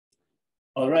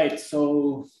All right,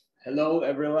 so hello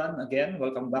everyone again.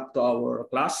 Welcome back to our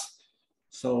class.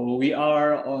 So we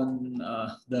are on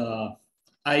the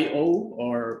IO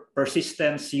or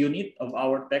persistence unit of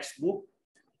our textbook.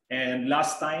 And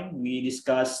last time we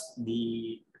discussed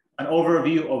an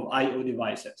overview of IO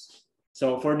devices.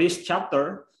 So for this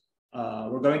chapter,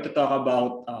 we're going to talk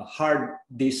about hard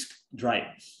disk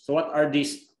drives. So what are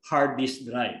these hard disk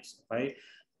drives? Okay.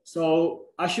 So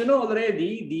as you know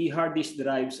already, the hard disk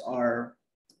drives are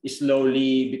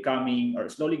slowly becoming or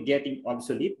slowly getting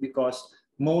obsolete because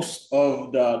most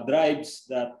of the drives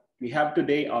that we have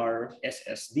today are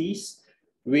SSDs,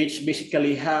 which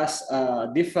basically has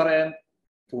a different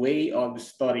way of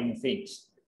storing things.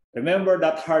 Remember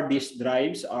that hard disk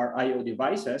drives are I/O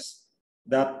devices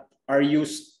that are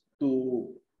used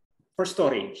for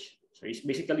storage. So it's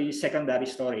basically secondary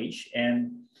storage.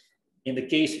 And in the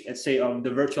case, let's say, of the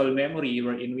virtual memory,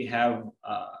 wherein we have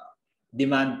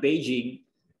demand paging,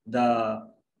 the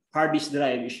hard disk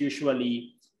drive is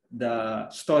usually the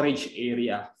storage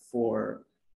area for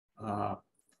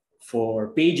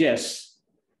pages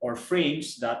or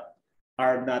frames that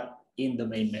are not in the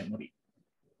main memory.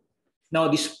 Now,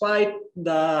 despite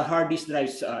the hard disk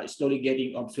drives slowly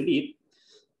getting obsolete,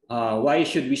 why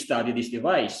should we study this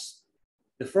device?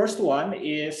 The first one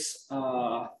is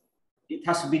it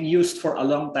has been used for a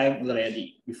long time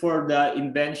already. Before the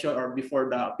invention or before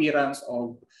the appearance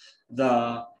of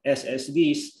the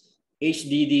SSDs,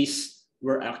 HDDs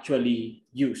were actually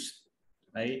used.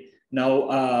 Right? Now,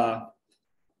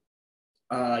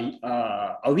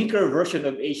 a weaker version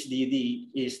of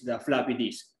HDD is the floppy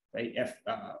disk, right?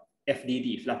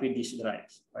 FDD, floppy disk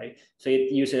drives, right? So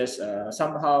it uses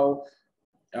somehow,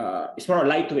 it's more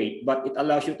lightweight, but it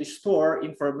allows you to store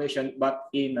information, but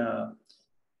in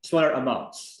smaller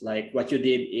amounts, like what you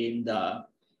did in the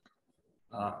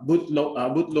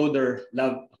bootloader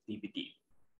lab activity.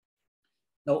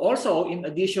 Now, also, in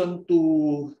addition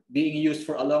to being used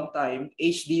for a long time,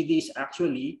 HDDs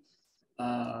actually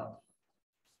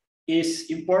is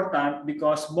important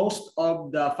because most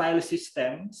of the file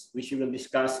systems, which we will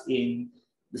discuss in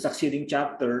the succeeding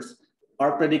chapters,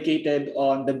 are predicated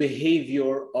on the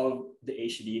behavior of the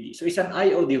HDD. So it's an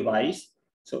I/O device.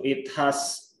 So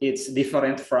it's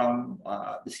different from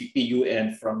the CPU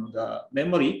and from the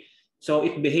memory. So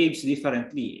it behaves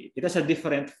differently. It has a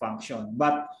different function.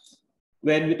 But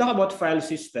when we talk about file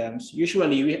systems,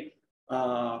 usually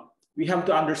we have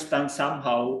to understand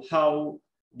somehow how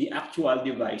the actual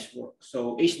device works.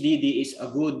 So HDD is a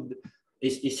good,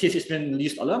 since it's been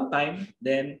used a long time,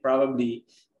 then probably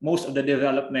most of the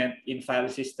development in file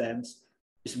systems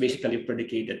is basically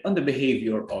predicated on the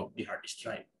behavior of the hard disk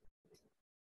drive.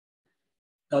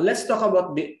 Now let's talk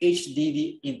about the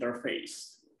HDD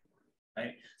interface.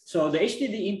 Right? So the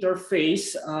HDD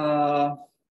interface,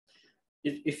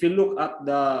 if you look at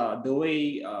the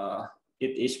way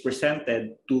it is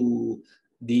presented to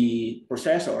the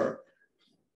processor,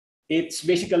 it's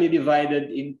basically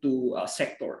divided into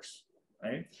sectors,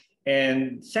 right?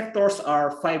 And sectors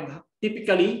are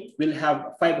typically will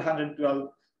have 512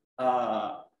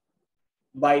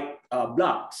 byte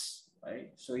blocks,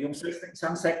 right? So yung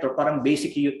isang sector, parang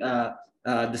basic,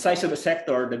 the size of the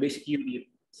sector, the basic unit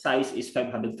size is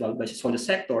 512 bytes for the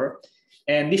sector.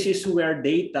 And this is where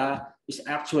data is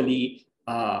actually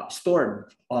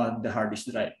stored on the hard disk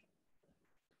drive.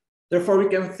 Therefore, we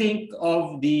can think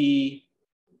of the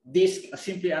disk as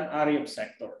simply an array of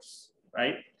sectors,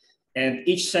 right? And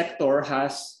each sector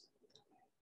has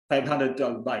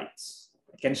 512 bytes.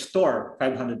 It can store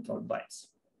 512 bytes.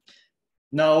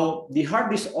 Now, the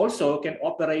hard disk also can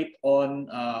operate on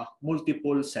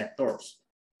multiple sectors.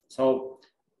 So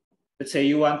let's say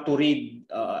you want to read,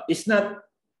 it's not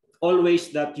always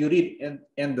that you read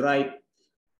and write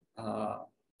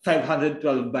 512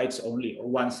 bytes only or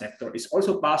one sector. It's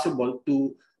also possible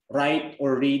to write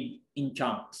or read in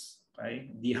chunks, right?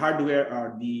 The hardware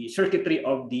or the circuitry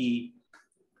of the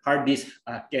hard disk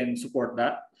can support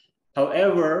that.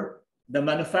 However, the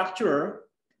manufacturer,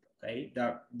 okay,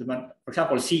 for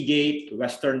example, Seagate,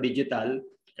 Western Digital,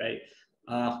 okay,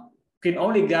 can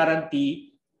only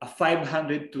guarantee a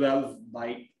 512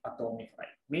 byte atomic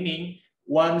write, meaning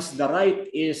once the write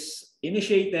is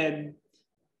initiated,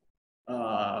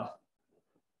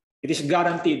 it is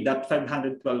guaranteed that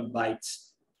 512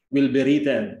 bytes will be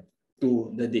written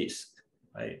to the disk,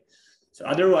 right? So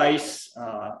otherwise,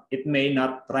 it may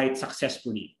not write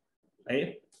successfully,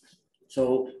 right?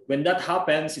 So when that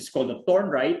happens, it's called a torn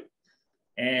write,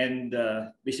 and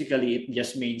basically it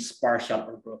just means partial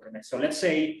or broken. So let's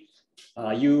say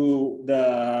you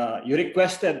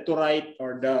requested to write,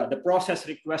 or the process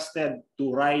requested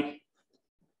to write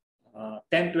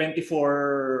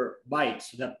 1024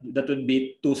 bytes. That would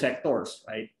be 2 sectors,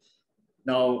 right?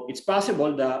 Now it's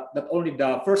possible that only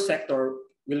the first sector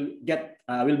will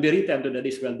be written to the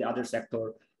disk, while the other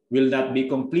sector will not be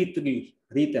completely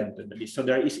written to the disk. So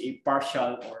there is a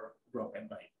partial or broken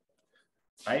byte,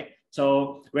 right?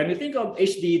 So when we think of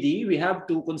HDD, we have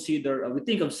to consider, we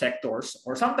think of sectors,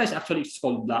 or sometimes actually it's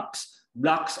called blocks.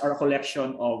 Blocks are a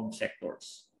collection of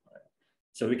sectors.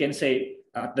 So we can say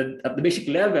at the basic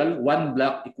level, one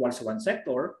block equals one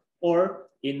sector, or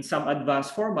in some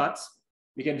advanced formats,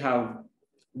 we can have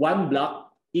one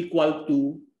block equal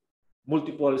to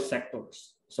multiple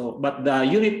sectors. So, but the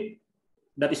unit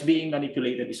that is being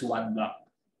manipulated is one block,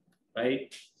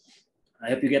 right? I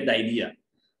hope you get the idea.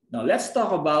 Now let's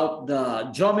talk about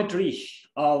the geometry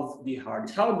of the hard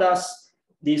disk. How does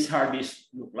this hard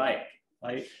disk look like,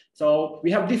 right? So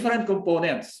we have different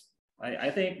components.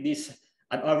 I think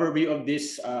an overview of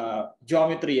this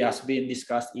geometry has been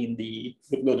discussed in the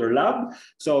bootloader lab.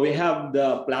 So we have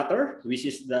the platter, which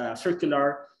is the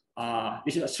circular,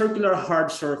 this is a circular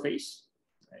hard surface.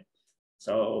 Right?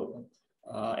 So,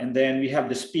 and then we have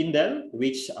the spindle,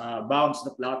 which bounds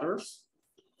the platters.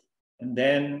 And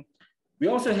then we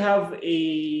also have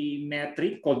a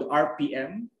metric called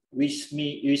RPM, which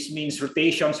means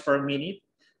rotations per minute.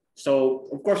 So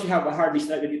of course you have a hard disk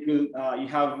that it will you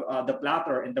have the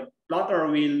platter, and the platter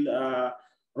will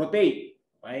rotate,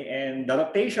 right? And the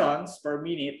rotations per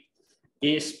minute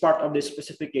is part of the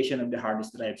specification of the hard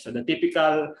disk drive. So the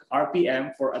typical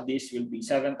RPM for a disk will be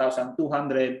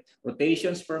 7,200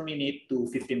 rotations per minute to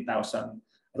 15,000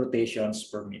 rotations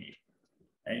per minute,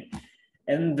 right?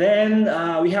 And then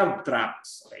we have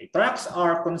tracks. Okay? Tracks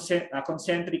are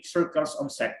concentric circles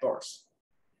of sectors.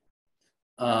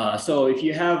 So if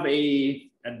you have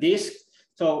a disk,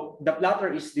 so the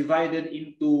platter is divided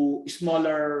into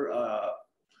smaller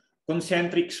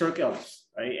concentric circles,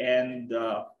 right? And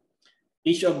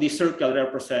each of these circles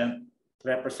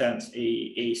represents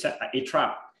a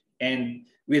track. And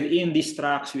within these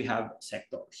tracks, we have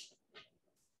sectors.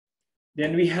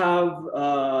 Then we have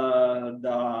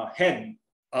the head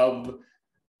of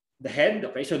the head.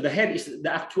 Okay, so the head is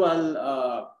the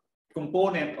actual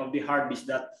component of the hard disk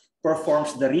that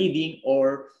performs the reading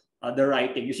or the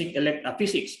writing using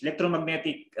physics,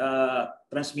 electromagnetic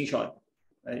transmission,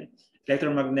 right?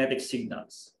 Electromagnetic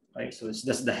signals, right? So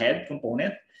that's the head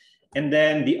component. And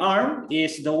then the arm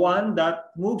is the one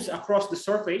that moves across the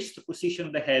surface to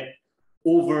position the head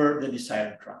over the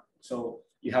desired track. So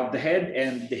you have the head,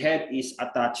 and the head is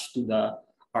attached to the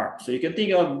arm. So you can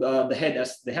think of the head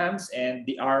as the hands and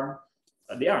the arm,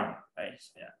 right?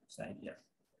 Yeah, it's the idea.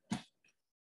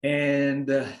 And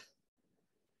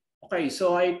okay,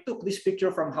 so I took this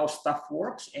picture from how stuff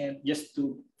works, and just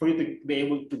for you to be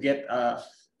able to get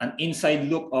an inside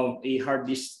look of a hard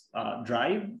disk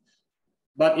drive.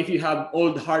 But if you have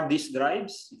old hard disk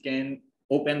drives, you can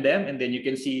open them, and then you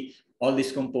can see all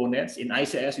these components. In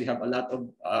ICS, we have a lot of,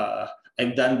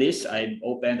 I've done this. I've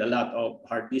opened a lot of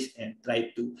hard disks and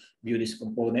tried to view these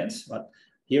components, but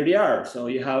here they are. So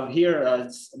you have here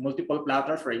multiple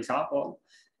platters, for example,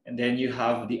 and then you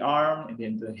have the arm, and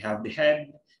then you have the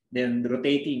head, then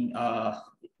rotating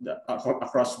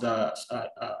across the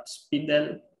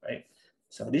spindle, right?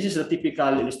 So this is a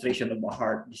typical illustration of a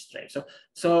hard disk drive.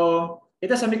 So it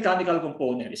has a mechanical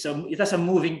component. So it has a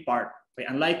moving part, right?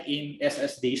 Unlike in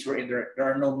SSDs where there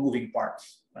are no moving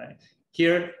parts, right?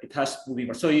 Here it has moving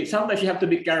parts. So sometimes you have to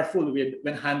be careful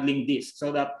when handling this,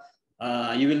 so that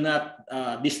you will not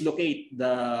dislocate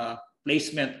the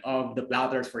placement of the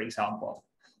platters, for example.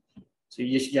 So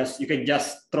you can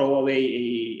just throw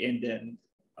away and then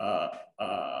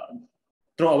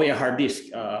throw away a hard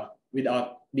disk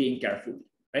without being careful,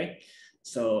 right?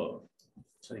 So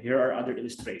here are other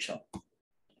illustrations.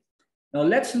 Now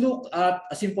let's look at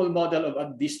a simple model of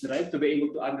a disk drive to be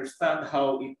able to understand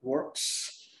how it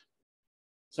works.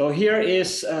 So here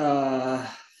is an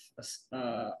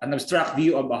abstract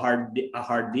view of a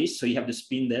hard disk. So you have the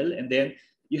spindle, and then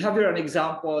you have here an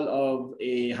example of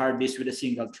a hard disk with a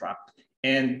single track.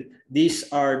 And these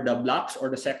are the blocks or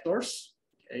the sectors.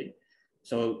 Okay,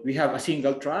 so we have a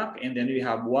single track, and then we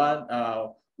have one,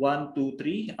 two,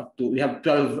 three, up to, we have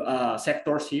 12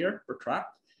 sectors here per track.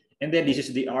 And then this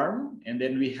is the arm, and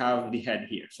then we have the head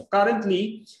here. So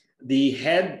currently, the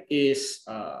head is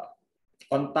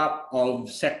on top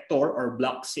of sector or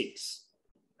block 6.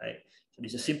 Right? So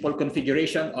this is a simple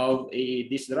configuration of a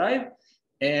disk drive.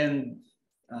 And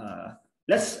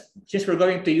since we're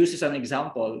going to use this as an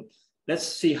example, let's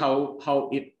see how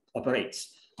it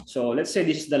operates. So let's say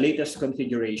this is the latest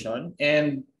configuration.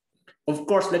 And of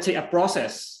course, let's say a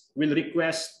process will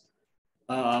request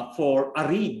for a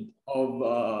read of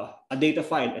a data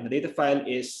file, and the data file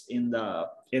is in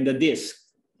the disk,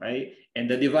 right? And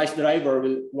the device driver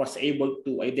was able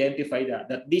to identify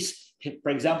that this, for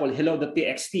example,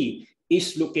 hello.txt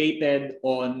is located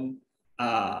on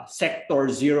sector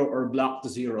 0 or block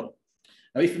 0.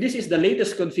 Now, if this is the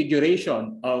latest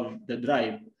configuration of the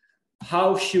drive,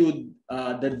 how should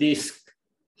the disk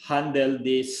handle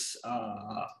this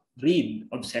read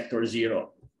of sector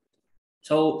 0?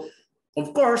 So,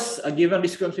 of course, given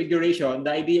this configuration,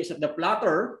 the idea is that the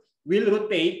plotter will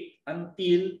rotate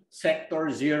until sector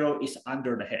 0 is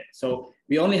under the head. So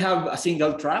we only have a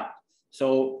single track.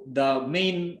 So the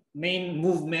main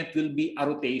movement will be a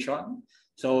rotation.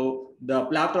 So the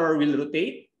plotter will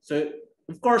rotate. So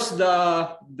of course,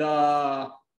 the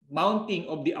mounting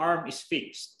of the arm is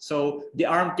fixed. So the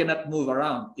arm cannot move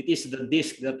around. It is the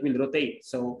disk that will rotate.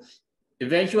 So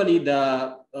eventually,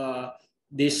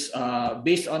 based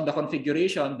on the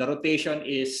configuration, the rotation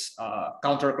is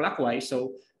counterclockwise.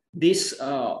 So this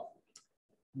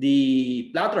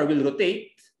the plotter will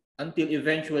rotate until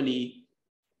eventually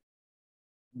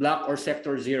block or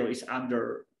sector 0 is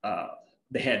under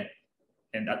the head,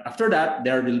 and after that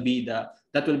that will be the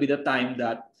time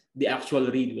that the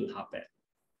actual read will happen,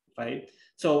 right?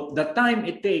 So the time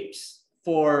it takes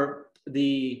for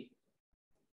the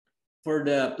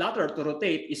plotter to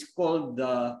rotate is called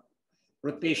the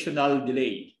rotational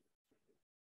delay.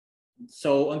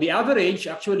 So on the average,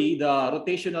 actually, the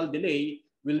rotational delay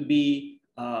will be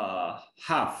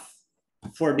half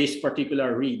for this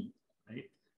particular read. Right?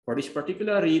 For this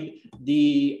particular read,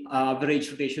 the average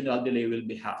rotational delay will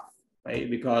be half, right?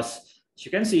 Because as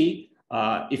you can see,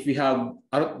 if we have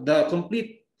the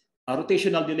complete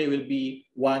rotational delay will be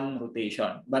 1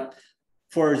 rotation, but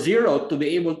for 0 to be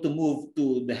able to move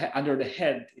to under the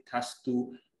head, it has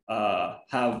to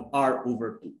have R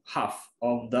over 2, half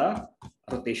of the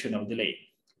rotational delay.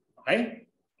 Okay.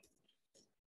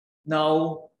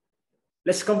 Now,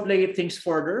 let's complicate things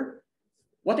further.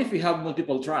 What if we have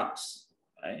multiple tracks?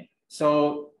 Right?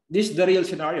 So this is the real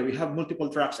scenario. We have multiple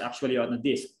tracks actually on a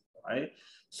disk. Right?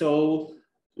 So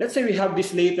let's say we have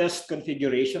this latest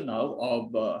configuration now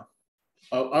of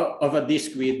a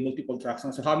disk with multiple tracks.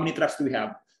 So how many tracks do we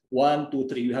have? 1, 2,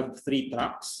 3. We have 3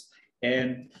 tracks.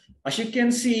 And as you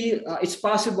can see, it's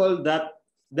possible that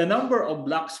the number of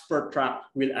blocks per track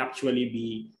will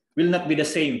not be the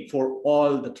same for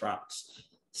all the tracks.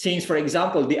 Since, for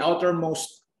example, the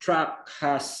outermost track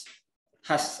has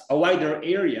a wider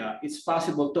area, it's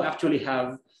possible to actually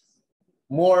have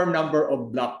more number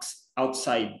of blocks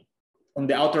outside on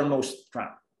the outermost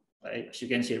track, right? As you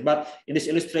can see. But in this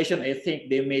illustration, I think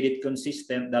they made it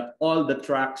consistent that all the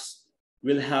tracks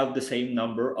will have the same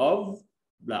number of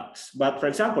blocks. But for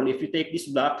example, if you take this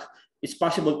block, it's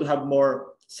possible to have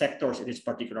more sectors in this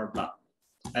particular block.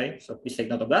 Okay, so please take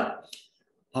note of that.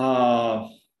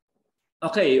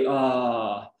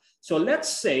 So let's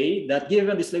say that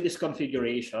given this latest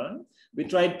configuration, we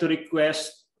tried to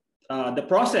request the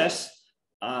process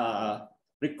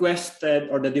requested,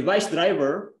 or the device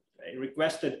driver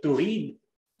requested to read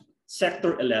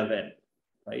sector 11.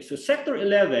 Right? So sector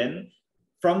 11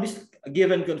 from this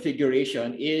given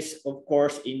configuration is, of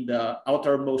course, in the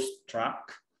outermost track.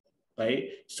 Right?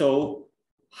 So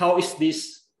how is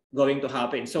this going to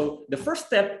happen? So the first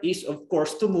step is, of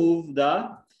course, to move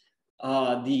the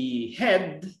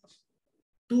head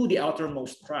to the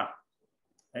outermost track.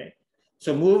 Right?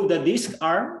 So move the disk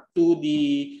arm to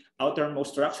the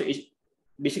outermost track. So it's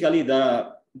basically it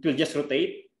will just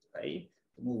rotate. Right?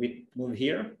 Move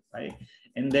here. Right?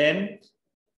 And then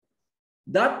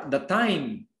the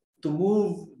time to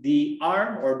move the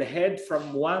arm or the head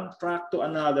from one track to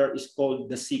another is called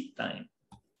the seek time.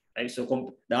 Right? So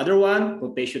the other one,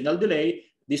 rotational delay.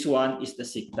 This one is the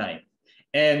seek time.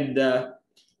 And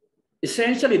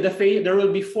essentially, there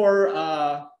will be four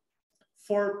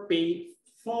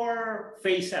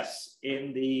phases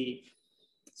in the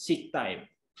seek time.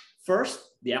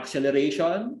 First, the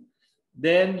acceleration.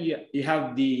 Then you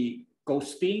have the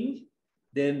coasting.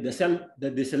 Then the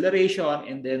deceleration,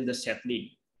 and then the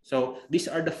settling. So these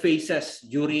are the phases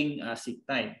during seek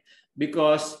time,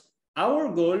 because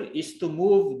our goal is to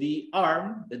move the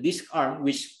arm, the disk arm,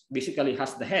 which basically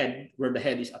has the head, where the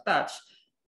head is attached,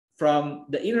 from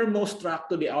the innermost track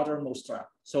to the outermost track.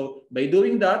 So by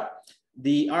doing that,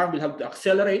 the arm will have to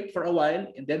accelerate for a while,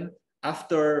 and then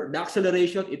after the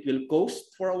acceleration, it will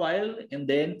coast for a while, and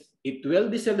then it will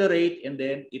decelerate, and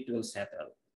then it will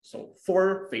settle. So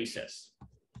 4 phases.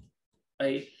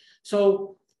 Okay.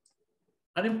 So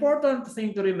an important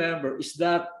thing to remember is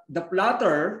that the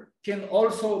plotter can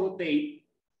also rotate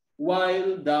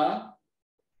while the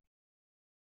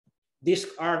disk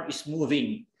arm is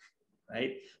moving,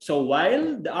 right? So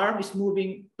while the arm is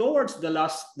moving towards the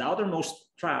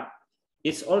outermost track,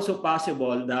 it's also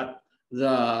possible that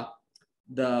the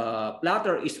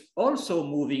platter is also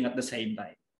moving at the same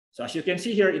time. So as you can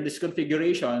see here in this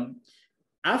configuration,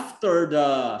 after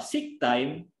the seek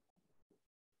time,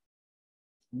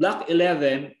 block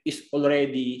 11 is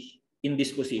already in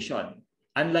this position.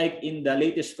 Unlike in the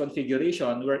latest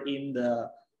configuration, wherein the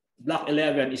block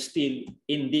 11 is still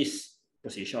in this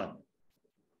position,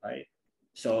 right?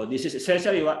 So this is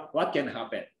essentially what can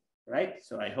happen, right?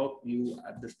 So I hope you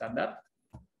understand that.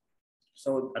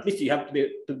 So at least you have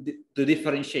to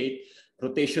differentiate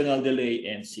rotational delay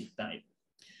and seek time.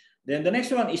 Then the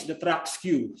next one is the track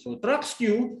skew. So track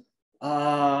skew,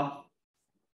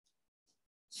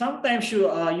 sometimes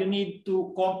you need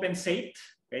to compensate,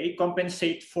 okay?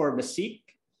 Compensate for the seek.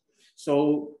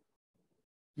 So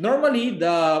normally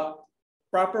the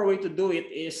proper way to do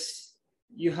it is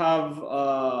you have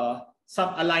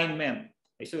some alignment.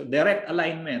 Okay? So direct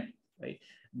alignment, right?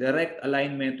 Direct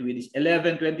alignment with this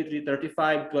 11, 23,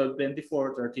 35, 12,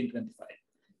 24, 13, 25.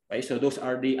 Okay? So those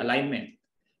are the alignment.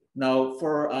 Now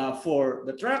for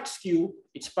the track skew,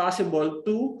 it's possible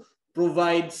to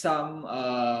provide some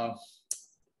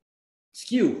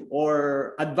skew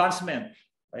or advancement,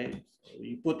 right? So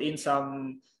you put in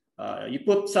some, you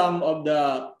put some of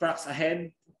the tracks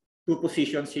ahead, 2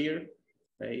 positions here,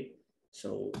 okay?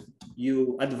 So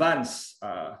you advance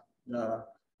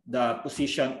the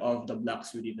position of the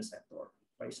blocks within the sector,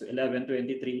 right? So 11,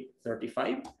 23,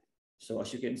 35. So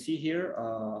as you can see here,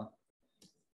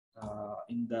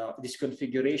 in this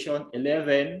configuration,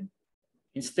 11,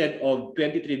 instead of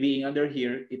 23 being under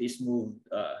here, it is moved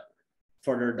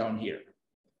further down here,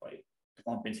 right, to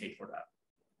compensate for that.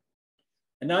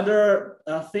 Another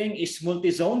thing is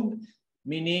multi-zone,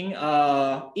 meaning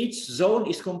each zone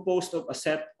is composed of a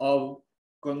set of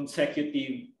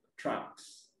consecutive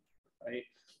tracks, right?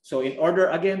 So in order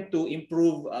again to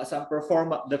improve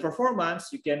the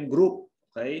performance, you can group,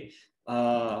 okay?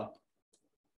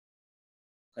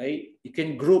 Okay, you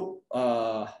can group,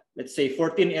 let's say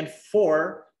 14 and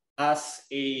 4 as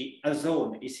a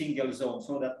zone, a single zone,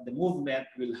 so that the movement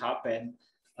will happen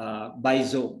by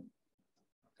zone.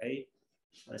 Okay,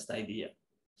 that's the idea.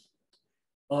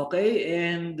 Okay,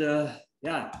 and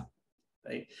yeah,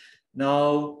 okay.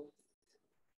 Now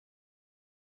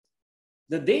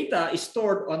the data is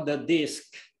stored on the disk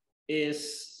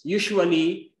is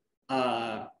usually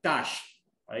cached.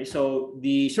 Right? So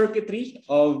the circuitry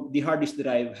of the hard disk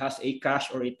drive has a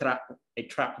cache or a track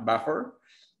buffer,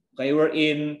 okay,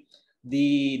 wherein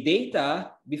the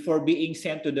data before being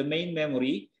sent to the main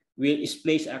memory is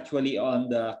placed actually on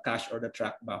the cache or the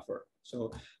track buffer.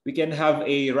 So we can have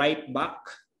a write back,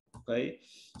 okay.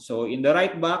 So in the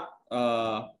write back,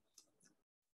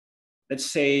 let's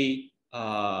say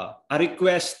a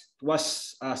request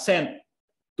was sent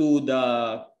to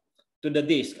the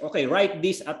disk. Okay, write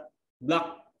this at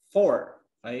block 4.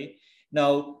 Okay?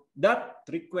 Now, that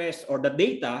request or the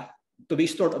data to be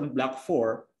stored on block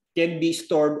 4 can be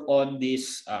stored on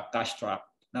this cache track.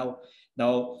 Now,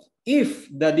 if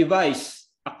the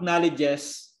device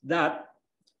acknowledges that,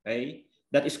 okay,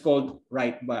 that is called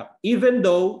write back. Even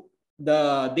though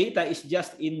the data is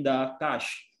just in the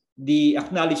cache, the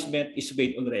acknowledgement is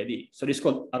made already. So this is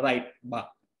called a write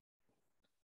back.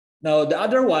 Now, the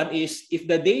other one is if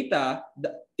the data,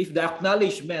 if the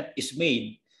acknowledgement is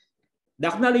made, the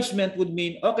acknowledgement would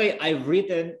mean, okay, I've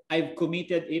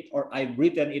committed it, or I've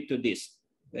written it to this.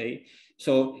 Okay.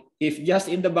 So if just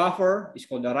in the buffer, it's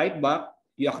called the write back.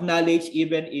 You acknowledge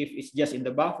even if it's just in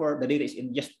the buffer, the data is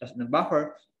just in the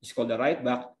buffer, it's called the write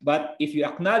back. But if you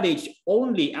acknowledge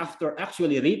only after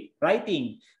actually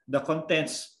writing the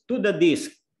contents to the disk,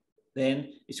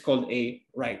 then it's called a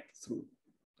write through.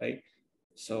 Okay.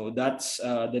 So that's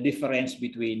the difference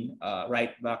between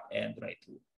write back and write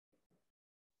through.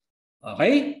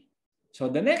 Okay, so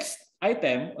the next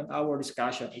item on our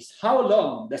discussion is how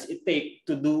long does it take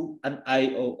to do an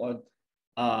I/O on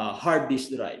hard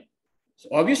disk drive? So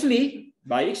obviously,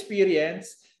 by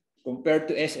experience, compared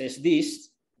to SSDs,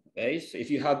 okay, so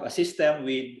if you have a system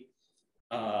with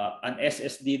an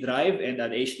SSD drive and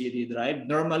an HDD drive,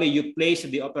 normally you place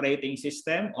the operating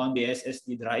system on the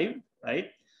SSD drive, right?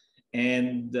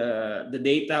 And the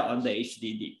data on the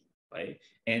HDD, right?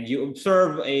 And you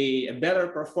observe a better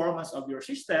performance of your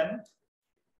system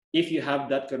if you have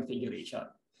that configuration.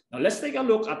 Now let's take a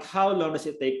look at how long does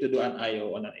it take to do an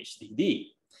I/O on an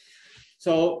HDD.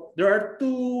 So there are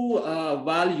two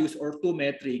values or two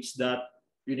metrics that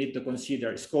you need to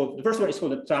consider. The first one is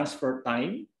called the transfer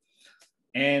time,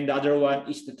 and the other one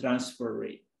is the transfer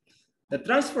rate. the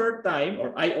transfer time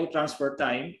or IO transfer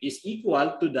time is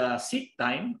equal to the seek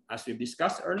time, as we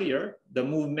discussed earlier, the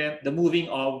moving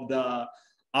of the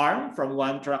arm from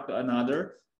one track to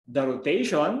another, the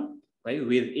rotation, right,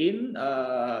 within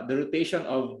the rotation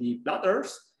of the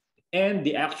platters, and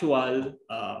the actual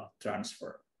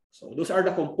transfer. So those are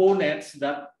the components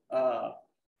that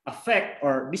affect,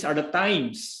 or these are the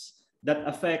times that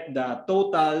affect the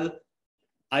total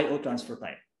IO transfer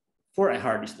time for a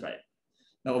hard disk drive.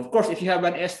 Now, of course, if you have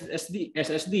an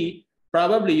SSD,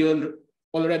 probably you'll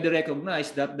already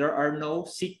recognize that there are no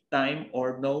seek time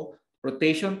or no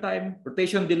rotation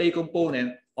delay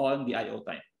component on the IO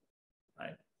time,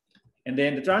 right? And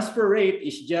then the transfer rate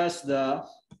is just the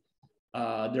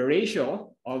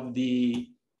ratio of the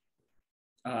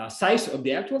size of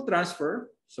the actual transfer.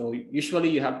 So usually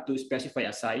you have to specify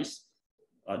a size,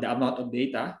 the amount of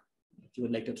data that you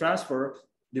would like to transfer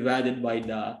divided by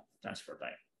the transfer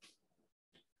time.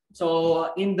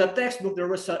 So in the textbook,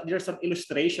 there's an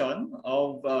illustration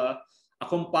of a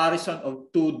comparison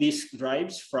of two disk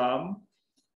drives from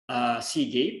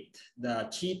Seagate, the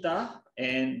Cheetah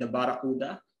and the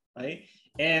Barracuda, right?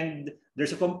 And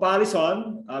there's a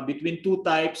comparison between two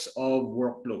types of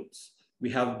workloads. We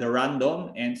have the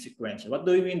random and sequential. What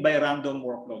do we mean by random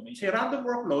workload? When you say random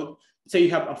workload, say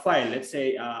you have a file, let's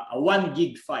say a 1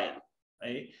 gig file,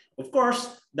 right? Of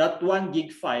course, that 1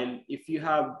 gig file, if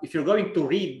you're going to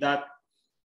read that,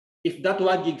 if that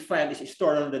 1 gig file is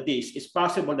stored on the disk, it's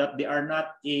possible that they are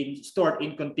not stored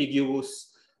in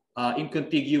contiguous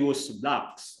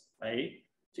blocks, right?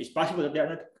 So it's possible that they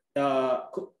are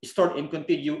not stored in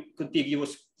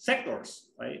contiguous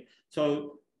sectors, right?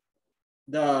 So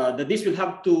the disk will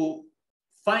have to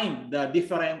find the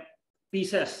different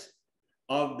pieces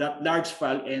of that large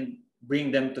file and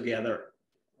bring them together,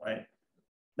 right?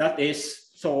 That is,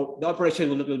 so the operation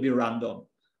will be random.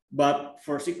 But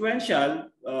for sequential,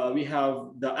 we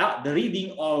have the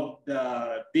reading of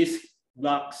the disk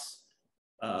blocks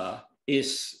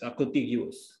is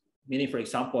contiguous, meaning, for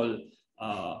example,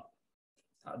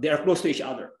 they are close to each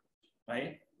other,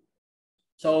 right?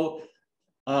 So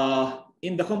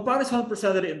in the comparison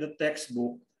presented in the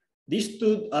textbook, these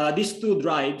two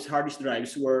drives, hard disk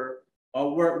drives, will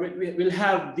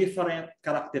have different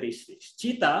characteristics.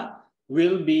 Cheetah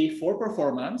will be for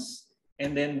performance,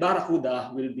 and then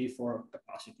Barracuda will be for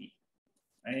capacity,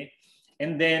 right?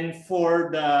 And then for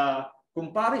the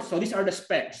comparison, so these are the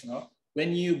specs, no?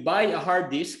 When you buy a hard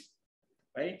disk,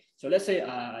 right? So let's say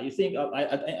you think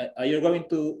you're going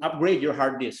to upgrade your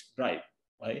hard disk drive,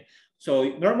 right?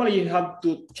 So normally you have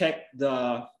to check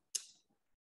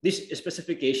this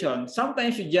specification.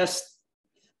 Sometimes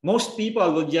most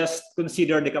people will just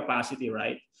consider the capacity,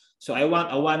 right? So I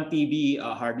want a 1 TB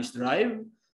hard disk drive,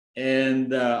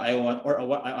 and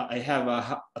I have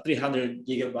a 300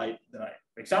 gigabyte drive.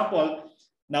 For example,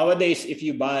 nowadays, if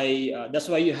you buy, that's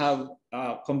why you have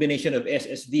a combination of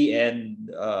SSD and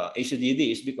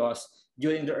HDD, is because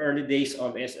during the early days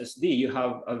of SSD, you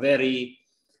have a very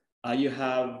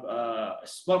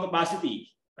small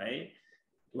capacity, right?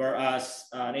 Whereas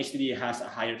an HDD has a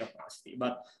higher capacity.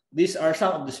 But these are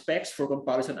some of the specs for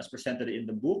comparison as presented in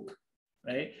the book,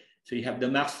 right? So you have the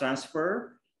max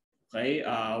transfer, okay,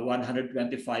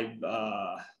 125.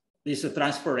 This is the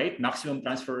transfer rate, maximum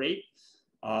transfer rate,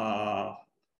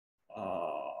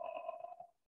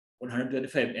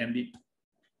 125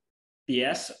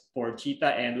 Mbps for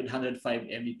Cheetah and 105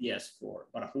 Mbps for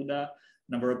Barracuda.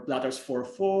 Number of platters for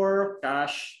 4,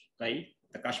 cache, okay,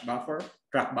 the cache buffer,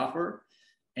 track buffer,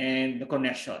 and the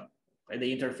connection, okay,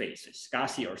 the interfaces,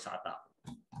 SCSI or SATA.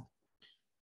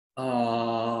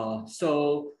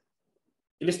 So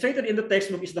illustrated in the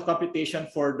textbook is the computation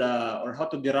for how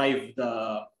to derive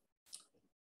the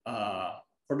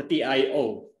for the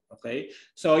TIO. Okay,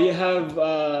 so you have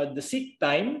the seek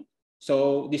time.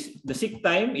 So the seek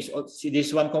time is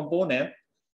this one component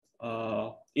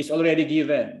is already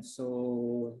given.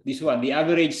 So this one, the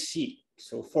average seek,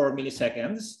 so 4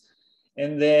 milliseconds,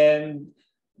 and then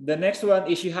the next one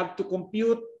is you have to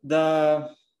compute the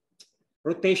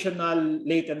rotational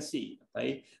latency.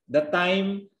 Okay, the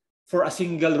time for a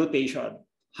single rotation.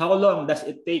 How long does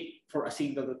it take for a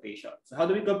single rotation? So how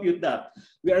do we compute that?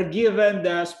 We are given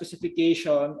the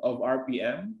specification of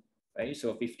RPM, okay?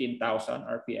 So 15,000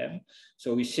 RPM.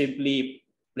 So we simply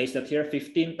place that here,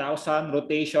 15,000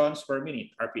 rotations per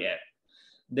minute, RPM.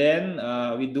 Then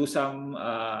we do some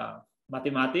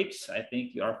mathematics. I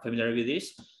think you are familiar with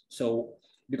this. So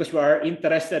because we are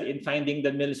interested in finding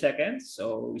the milliseconds,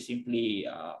 so we simply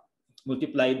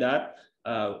multiply that.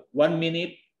 1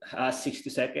 minute has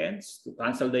 60 seconds to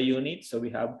cancel the unit. So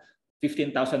we have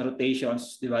 15,000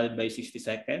 rotations divided by 60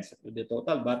 seconds with the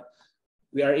total. But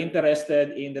we are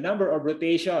interested in the number of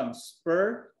rotations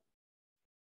per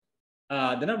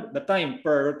the time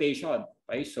per rotation.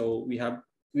 Okay, so we have,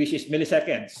 which is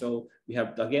milliseconds. So we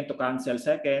have to, again, to cancel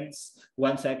seconds,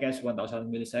 1 second,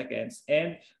 1,000 milliseconds,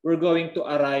 and we're going to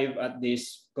arrive at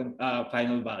this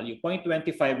final value,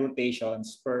 0.25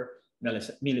 rotations per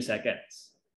milliseconds.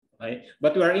 Okay,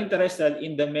 but we are interested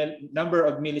in the number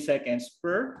of milliseconds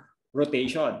per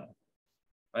rotation.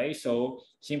 Okay, so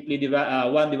simply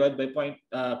 1 divided by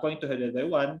 0.2 divided by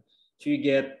 1, so you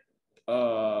get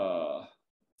 4.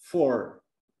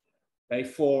 Okay,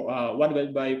 1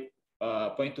 divided by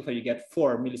 0.25, you get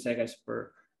 4 milliseconds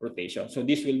per rotation. So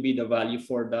this will be the value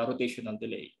for the rotational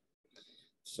delay.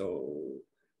 So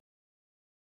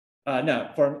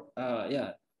for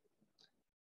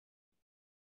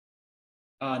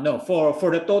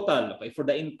the total, okay, for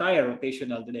the entire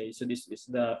rotational delay. So this is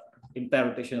the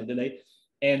entire rotational delay,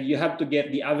 and you have to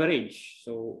get the average.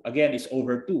 So again, it's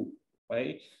over 2.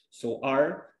 Okay, so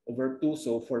R over 2.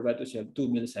 So for that, you have 2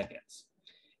 milliseconds.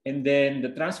 And then the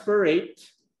transfer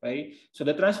rate, right? So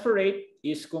the transfer rate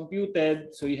is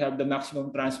computed. So you have the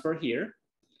maximum transfer here.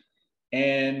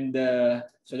 And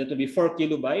so that will be 4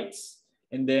 kilobytes.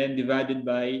 And then divided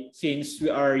by, since we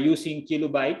are using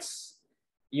kilobytes,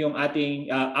 yung ating,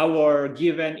 our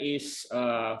given is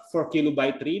 4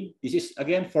 kilobyte read. This is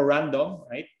again for random,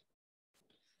 right?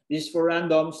 This is for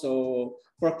random. So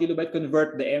 4 kilobyte,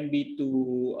 convert the MB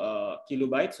to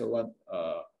kilobytes. So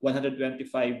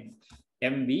 125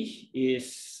 MB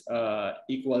is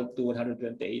equal to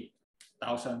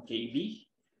 128,000 KB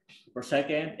per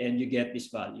second, and you get this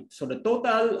value. So the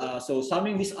total, so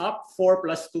summing this up, 4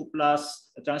 plus 2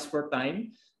 plus the transfer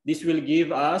time, this will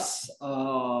give us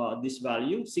this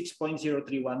value,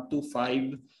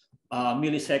 6.03125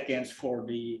 milliseconds for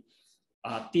the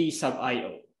T sub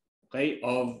IO, okay,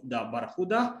 of the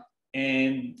Barracuda.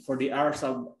 And for the R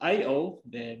sub IO,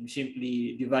 then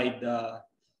simply divide the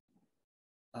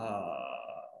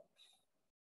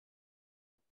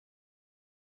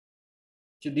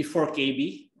should be 4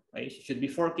 KB, right? It should be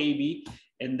 4 KB,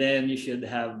 and then you should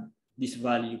have this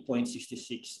value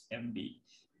 0.66 MB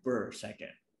per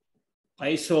second.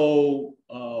 Okay, so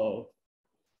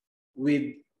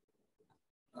with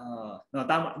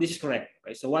no, this is correct.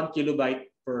 Okay, so 1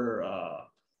 kilobyte per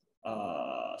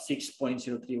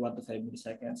 6.03125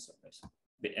 milliseconds. Okay, so,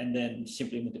 and then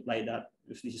simply multiply that,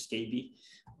 because this is KB.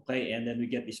 Okay, and then we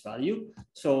get this value.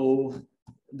 So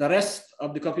the rest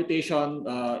of the computation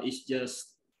is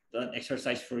just an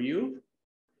exercise for you.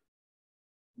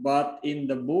 But in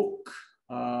the book,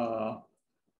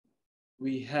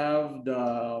 we have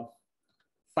the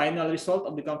final result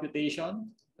of the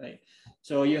computation. Right?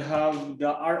 So you have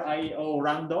the RIO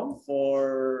random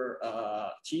for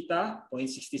Cheetah,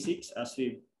 0.66, as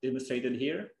we demonstrated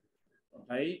here.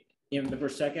 Okay, in the per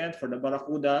second. For the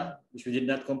Barracuda, which we did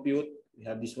not compute, we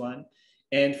have this one.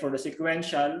 And for the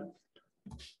sequential,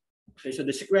 okay, so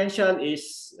the sequential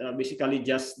is basically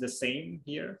just the same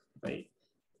here, right?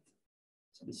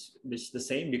 So this is the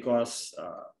same because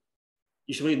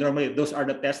usually, normally, those are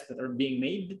the tests that are being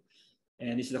made,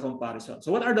 and this is the comparison.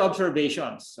 So what are the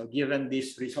observations? So given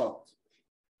this result,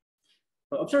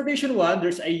 for observation 1,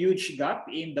 there's a huge gap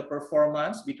in the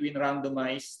performance between random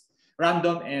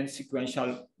and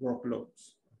sequential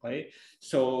workloads. Okay,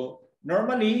 so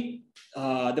normally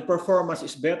the performance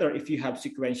is better if you have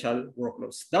sequential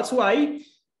workloads. That's why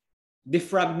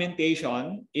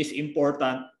defragmentation is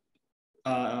important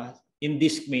in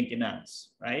disk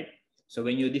maintenance, right? So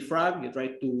when you defrag, you try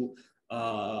to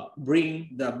bring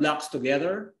the blocks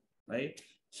together, right?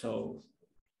 So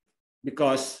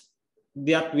because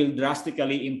that will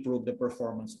drastically improve the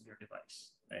performance of your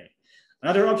device, right?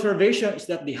 Another observation is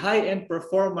that the high-end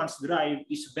performance drive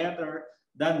is better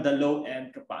than the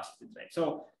low-end capacity drive.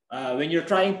 So when you're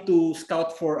trying to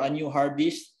scout for a new hard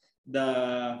disk,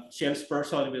 the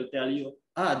salesperson will tell you,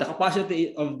 the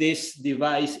capacity of this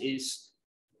device is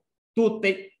 2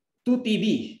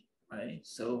 TB, right?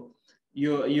 So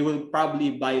you will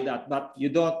probably buy that, but you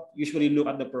don't usually look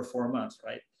at the performance,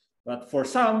 right? But for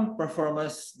some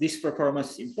performance, this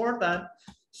performance is important.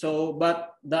 So,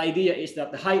 but the idea is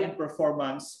that the high-end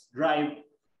performance drive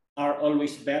are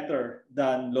always better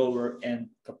than lower-end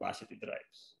capacity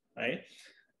drives, right?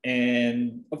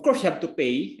 And of course, you have to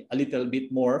pay a little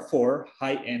bit more for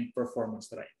high-end performance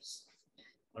drives.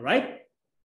 All right.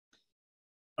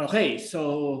 Okay,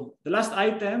 so the last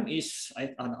item is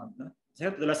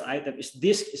the last item is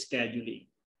disk scheduling.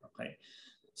 Okay,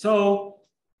 so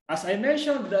as I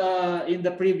mentioned in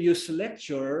the previous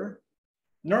lecture,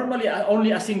 normally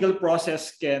only a single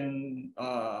process can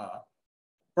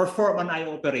perform an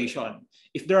IO operation.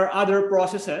 If there are other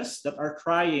processes that are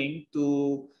trying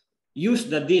to use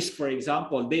the disk, for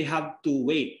example, they have to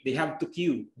wait, they have to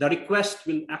queue. The request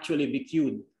will actually be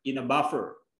queued in a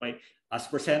buffer, right? As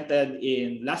presented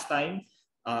in last time,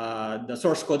 the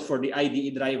source code for the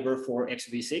IDE driver for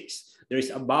XV6, there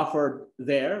is a buffer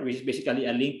there, which is basically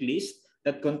a linked list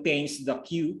that contains the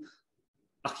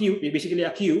basically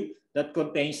a queue that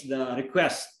contains the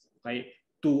request, right,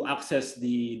 to access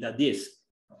the disk.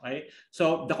 Okay,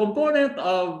 so the component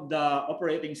of the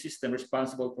operating system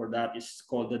responsible for that is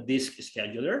called the disk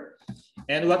scheduler,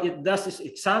 and what it does is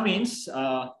examines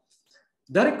the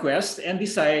request and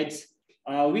decides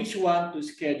which one to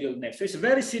schedule next. So it's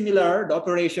very similar. The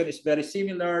operation is very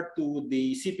similar to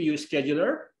the CPU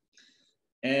scheduler,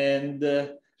 and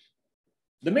the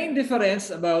main difference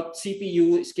about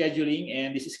CPU scheduling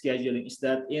and this scheduling is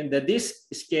that in the disk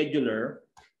scheduler,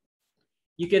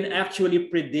 you can actually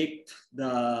predict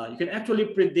the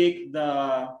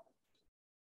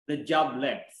job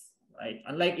length, right?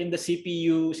 Unlike in the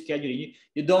CPU scheduling,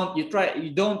 you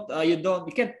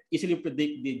can't easily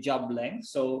predict the job length.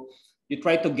 So you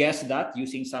try to guess that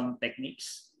using some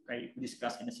techniques, right,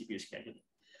 discussed in the CPU scheduling.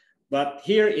 But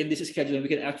here in this scheduling, we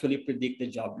can actually predict the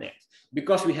job length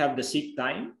because we have the seek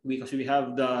time, because we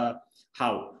have the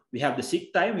we have the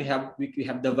seek time, we have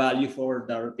the value for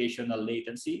the rotational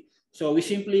latency. So we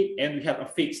have a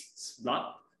fixed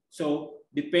block. So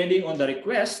depending on the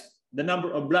request, the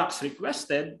number of blocks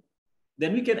requested,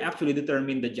 then we can actually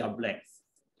determine the job length,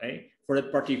 right, for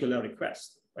that particular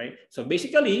request, right? So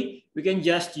basically, we can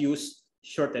just use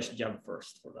shortest job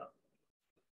first for that.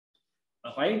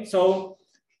 Okay, so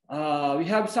we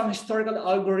have some historical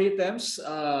algorithms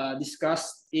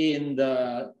discussed in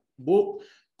the book.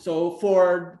 So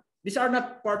these are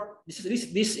not part.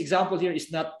 This example here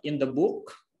is not in the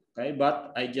book. Okay,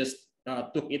 but I just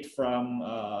took it from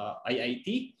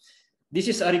IIT. This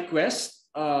is a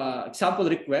request, example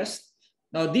request.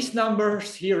 Now these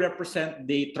numbers here represent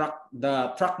the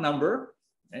track number,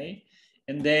 okay?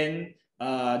 And then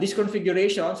this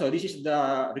configuration. So this is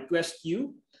the request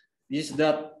queue. These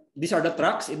are the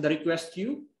tracks in the request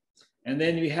queue, and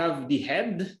then we have the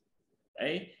head,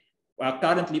 okay?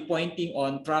 Currently pointing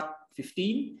on track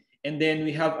 15, and then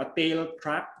we have a tail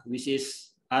track which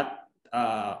is at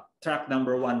track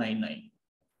number 199.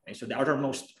 Okay, so the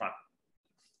outermost track.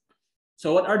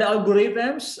 So what are the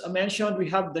algorithms mentioned? We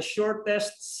have the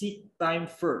shortest seek time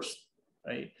first,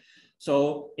 right?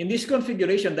 So in this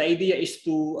configuration, the idea is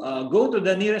to go to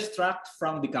the nearest track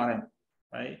from the current,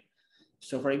 right?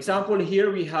 So for example,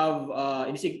 here we have,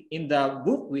 in the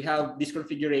book, we have this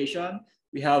configuration.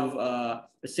 We have,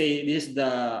 let's say this is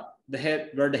the head,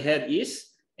 where the head is,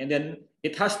 and then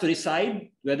it has to decide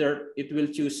whether it will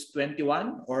choose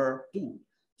 21 or 2.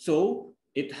 So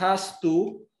it has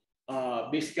to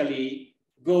basically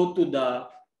go to the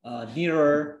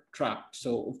nearer track.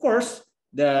 So of course,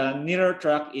 the nearer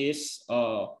track is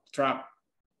track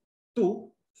 2.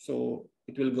 So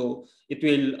it will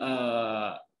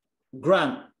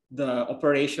grant the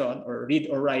operation or read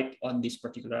or write on this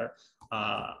particular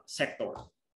sector.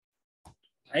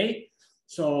 Okay,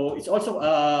 so it's also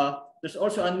there's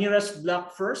also a nearest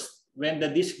block first when the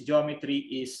disk geometry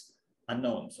is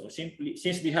unknown. So simply,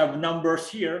 since we have numbers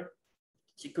here,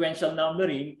 sequential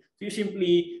numbering, so you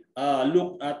simply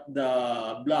look at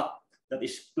the block that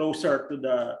is closer to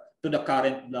the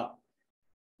current block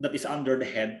that is under the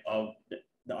head of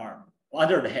the arm,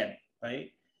 under the head,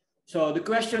 right? So the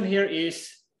question here is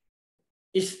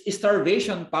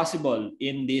starvation possible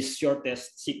in this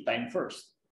shortest seek time first?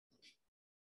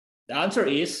 The answer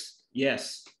is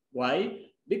yes. Why?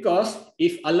 Because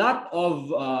if a lot of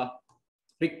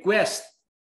requests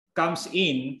comes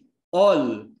in,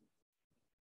 all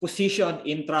positioned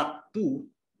in track 2,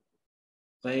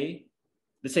 okay?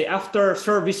 Let's say after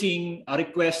servicing a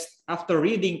request, after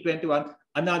reading 21,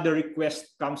 another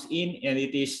request comes in and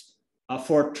it is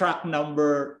for track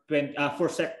number 20,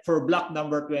 for block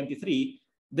number 23,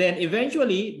 then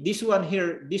eventually this one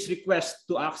here, this request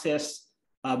to access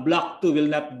block 2 will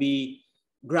not be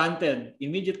granted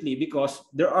immediately because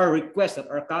there are requests that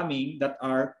are coming that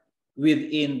are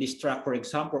within this track, for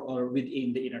example, or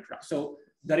within the inner track. So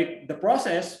the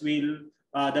process will,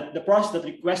 the process that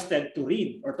requested to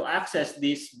read or to access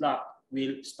this block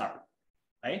will start,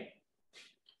 right?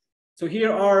 So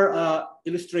here are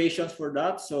illustrations for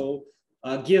that. So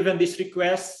given this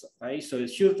request, right? So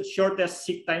shortest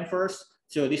seek time first.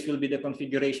 So this will be the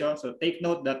configuration. So take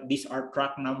note that these are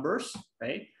track numbers,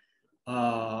 right?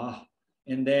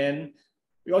 And then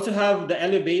we also have the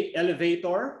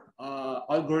elevator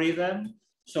algorithm.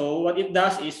 So what it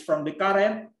does is from the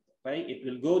current, right, it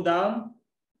will go down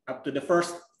up to the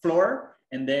first floor,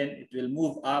 and then it will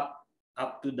move up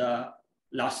to the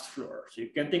last floor. So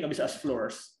you can think of it as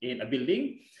floors in a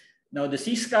building. Now the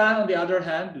C-scan, on the other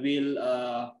hand, will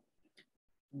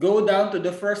go down to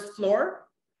the first floor,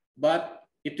 but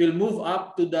it will move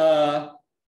up to the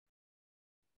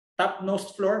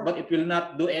topmost floor, but it will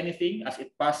not do anything as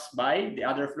it passes by the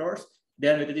other floors.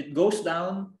 Then when it goes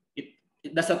down,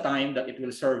 that's a time that it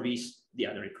will service the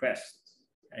other request.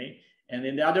 Okay, and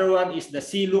then the other one is the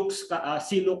C-look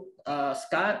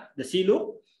scan, the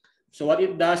C-look. So what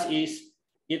it does is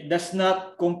it does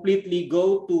not completely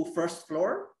go to first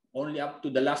floor, only up to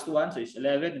the last one, so it's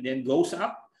 11, and then goes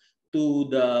up to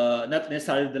the, not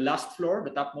necessarily the last floor,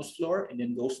 the topmost floor, and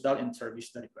then goes down and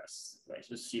service the request. Right,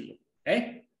 so C-look.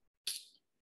 Okay,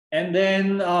 and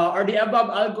then are the above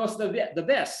algos the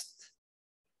best?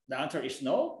 The answer is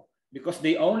no, because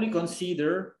they only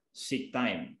consider seek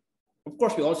time. Of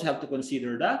course, we also have to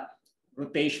consider the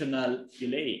rotational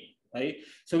delay, right?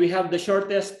 So we have the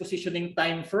shortest positioning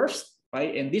time first,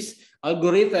 right? And this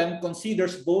algorithm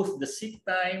considers both the seek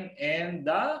time and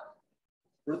the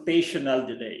rotational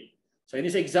delay. So in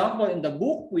this example, in the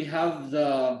book, we have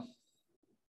the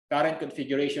current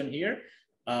configuration here.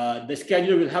 The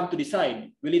scheduler will have to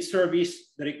decide, will it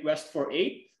service the request for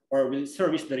 8 or will it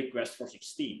service the request for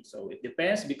 16? So it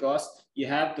depends, because you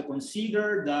have to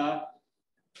consider the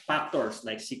factors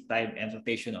like seek time and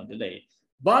rotational delay.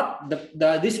 But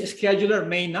this scheduler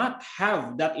may not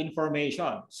have that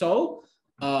information. So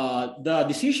the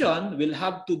decision will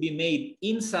have to be made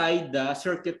inside the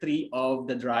circuitry of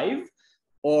the drive,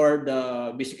 or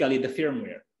basically the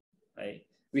firmware, right?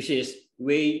 Which is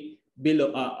way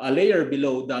below, a layer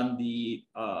below than the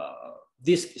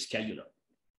disk scheduler.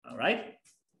 All right.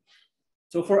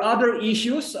 So for other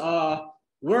issues,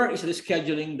 where is the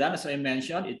scheduling done? As I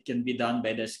mentioned, it can be done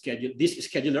by this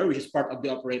scheduler, which is part of the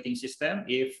operating system,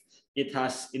 if it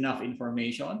has enough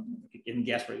information, in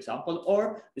guess, for example,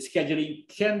 or the scheduling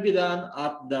can be done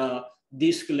at the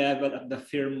disk level, at the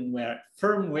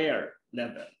firmware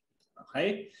level.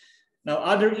 Okay. Now,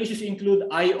 other issues include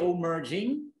I/O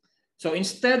merging. So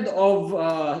instead of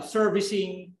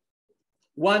servicing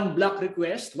one block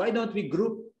request, why don't we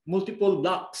group multiple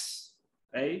blocks,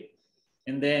 right?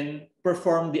 And then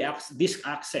perform the disk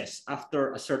access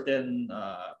after a certain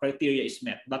criteria is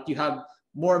met. But you have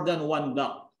more than one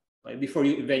block, right, before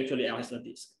you eventually access the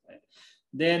disk. Right?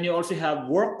 Then you also have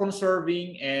work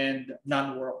conserving and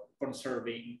non-work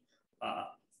conserving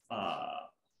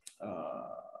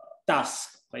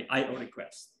tasks, like I/O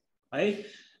requests. Right?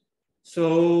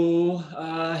 So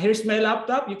here's my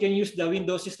laptop. You can use the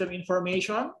Windows system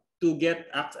information to get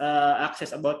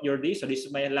access about your disk. So this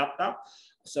is my laptop.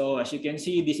 So as you can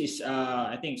see, this is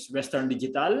I think it's Western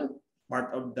Digital,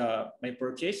 part of my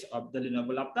purchase of the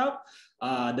Lenovo laptop.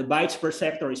 The bytes per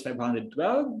sector is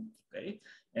 512. Okay,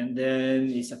 and then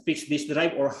it's a fixed disk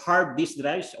drive or hard disk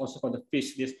drive, also called the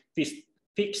fixed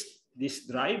disk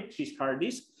drive, fixed hard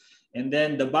disk. And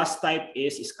then the bus type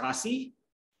is SCSI.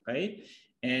 Okay,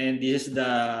 and this is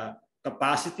the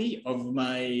capacity of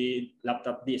my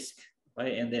laptop disk.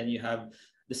 Right, and then you have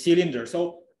the cylinder.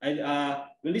 So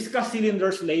we'll discuss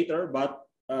cylinders later, but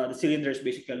the cylinder is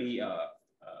basically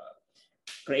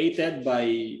created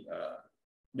by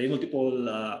multiple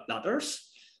platters.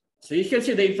 So you can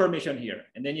see the information here.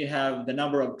 And then you have the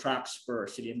number of tracks per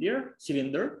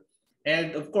cylinder.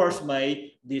 And of course,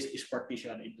 my disk is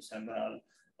partitioned into several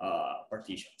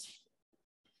partitions.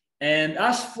 And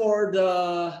as for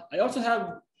I also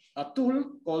have a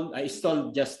tool called, I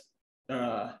installed just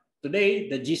today,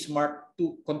 the G-Smart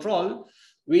 2 control,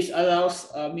 which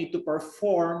allows me to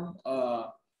perform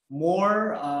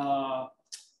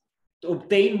to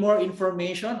obtain more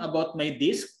information about my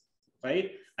disk,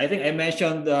 right? I think I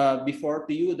mentioned before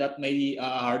to you that my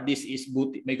hard disk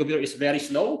my computer is very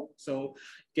slow. So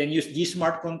you can use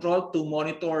G-Smart control to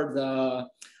monitor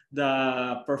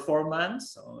the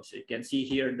performance. So you can see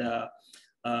here the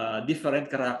different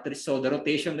characteristics. So the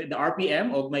rotation, the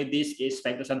RPM of my disk is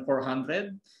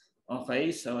 5,400.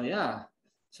 Okay, so yeah,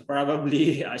 so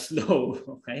probably slow.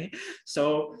 Okay,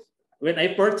 so when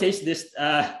I purchased this,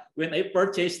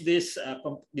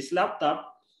 this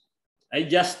laptop, I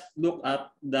just look at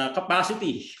the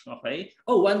capacity. Okay,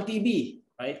 oh, 1 TB.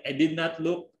 Right, I did not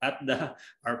look at the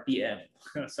RPM.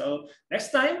 So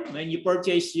next time when you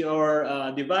purchase your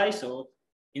device, so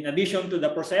in addition to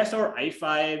the processor,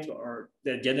 i5 or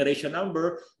the generation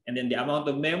number, and then the amount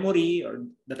of memory or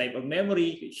the type of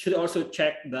memory, you should also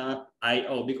check the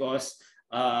I/O, because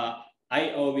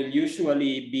I/O will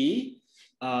usually be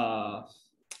a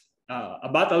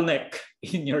bottleneck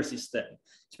in your system.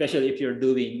 especially if you're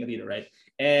doing read write.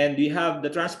 And we have the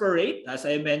transfer rate, as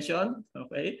I mentioned.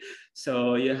 Okay,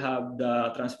 so you have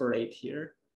the transfer rate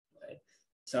here. Right?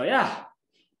 So yeah,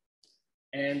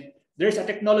 and there's a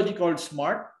technology called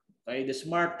SMART. Okay, the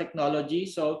SMART technology.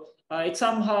 So it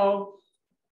somehow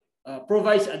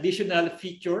provides additional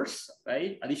features,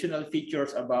 right? Additional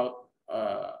features about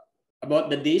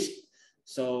the disk.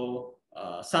 So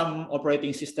some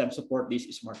operating systems support this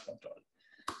smart control.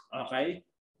 Okay.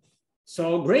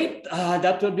 So great.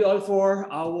 That will be all for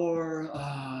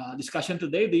our discussion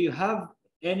today. Do you have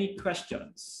any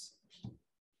questions?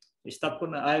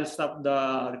 I'll stop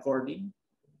the recording.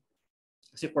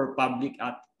 Kasi for public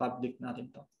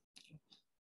natin to.